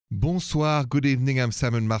Bonsoir, good evening, I'm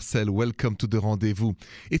Simon Marcel. Welcome to The Rendezvous.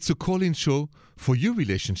 It's a call-in show for your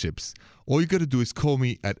relationships. All you got to do is call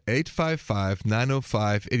me at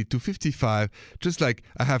 855-905-8255. Just like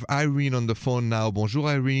I have Irene on the phone now. Bonjour,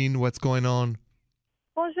 Irene. What's going on?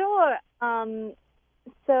 Bonjour.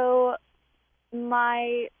 So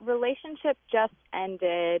my relationship just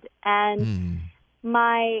ended, and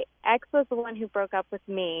my ex was the one who broke up with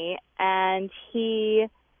me, and he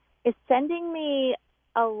is sending me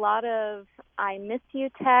a lot of I miss you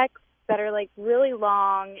texts that are like really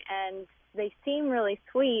long, and they seem really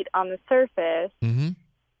sweet on the surface,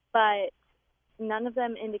 but none of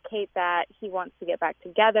them indicate that he wants to get back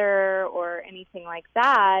together or anything like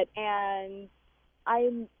that. And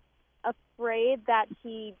I'm afraid that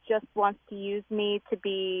he just wants to use me to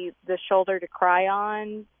be the shoulder to cry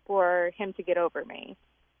on for him to get over me.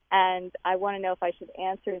 And I want to know if I should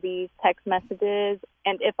answer these text messages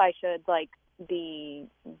and if I should be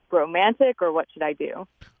romantic, or what should I do?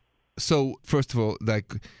 So, first of all,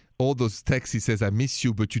 all those texts, he says, I miss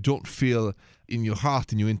you, but you don't feel in your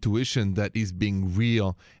heart, in your intuition, that he's being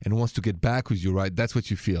real and wants to get back with you, right? That's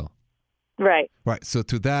what you feel. Right. Right. So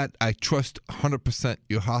to that, I trust 100%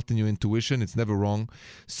 your heart and your intuition. It's never wrong.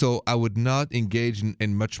 So I would not engage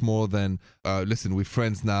in much more than, listen, we're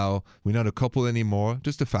friends now. We're not a couple anymore.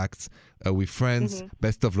 Just the facts. We're friends.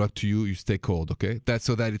 Best of luck to you. You stay cold, okay? That's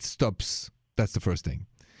so that it stops. That's the first thing.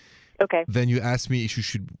 Okay. Then you ask me if you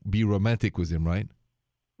should be romantic with him, right?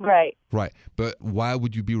 Right. Right. But why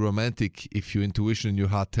would you be romantic if your intuition and your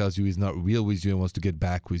heart tells you he's not real with you and wants to get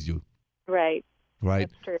back with you? Right. Right?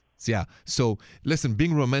 That's true. Yeah. So listen,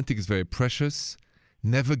 being romantic is very precious.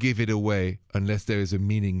 Never give it away unless there is a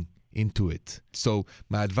meaning into it. So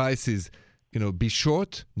my advice is, be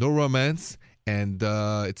short, no romance, and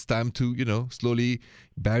it's time to, slowly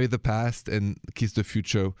bury the past and kiss the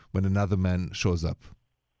future when another man shows up.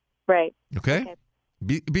 Right. Okay?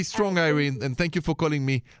 Be strong, Irene, and thank you for calling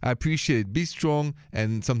me. I appreciate it. Be strong,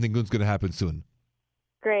 and something good's going to happen soon.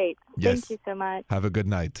 Great. Yes. Thank you so much. Have a good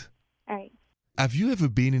night. All right. Have you ever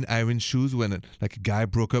been in Irene's shoes when a guy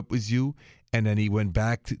broke up with you and then he went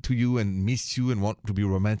back to you and missed you and want to be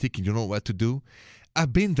romantic and you don't know what to do?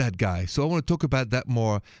 I've been that guy, so I want to talk about that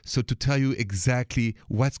more, so to tell you exactly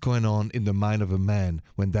what's going on in the mind of a man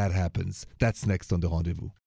when that happens. That's next on The Rendezvous.